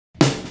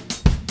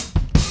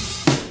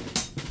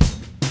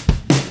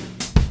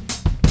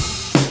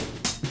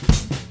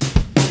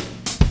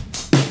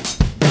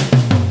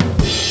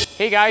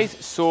Hey guys,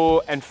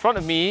 so in front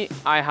of me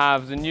I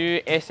have the new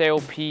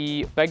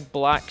SLP Big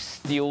Black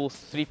Steel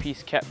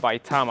 3-piece kit by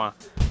Tama.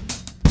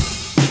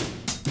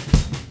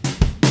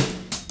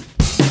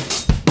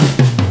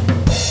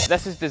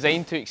 This is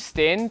designed to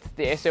extend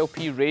the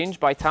SLP range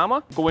by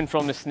Tama, going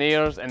from the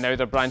snares and now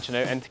they're branching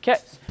out into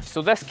kits.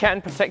 So this kit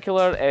in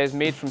particular is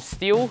made from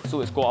steel,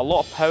 so it's got a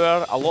lot of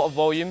power, a lot of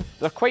volume.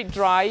 They're quite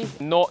dry,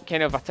 not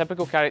kind of a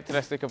typical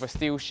characteristic of a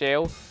steel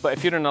shell, but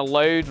if you're in a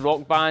loud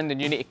rock band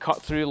and you need to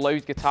cut through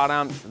loud guitar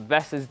amps,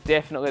 this is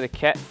definitely the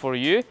kit for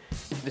you.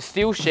 The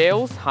steel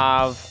shells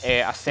have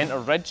a centre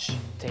ridge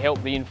to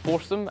help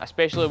reinforce them,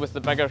 especially with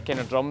the bigger kind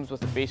of drums, with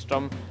the bass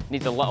drum,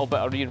 needs a little bit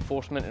of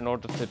reinforcement in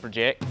order to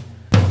project.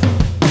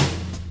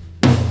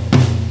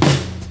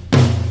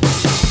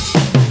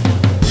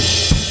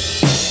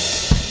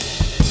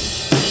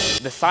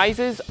 The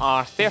sizes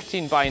are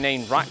 13 by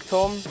 9 rack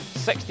tom,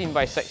 16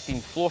 by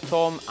 16 floor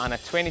tom, and a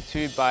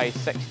 22 by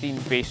 16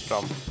 bass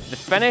drum. The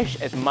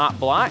finish is matte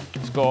black.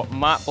 It's got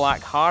matte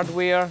black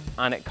hardware,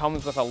 and it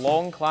comes with a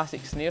long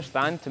classic snare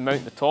stand to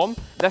mount the tom.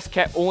 This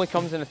kit only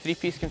comes in a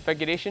 3-piece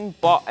configuration,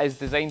 but is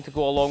designed to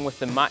go along with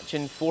the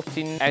matching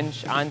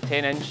 14-inch and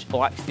 10-inch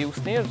black steel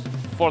snares.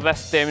 For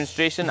this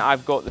demonstration,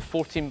 I've got the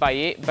 14 by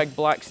 8 big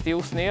black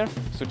steel snare,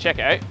 so check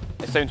it out.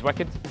 It sounds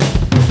wicked.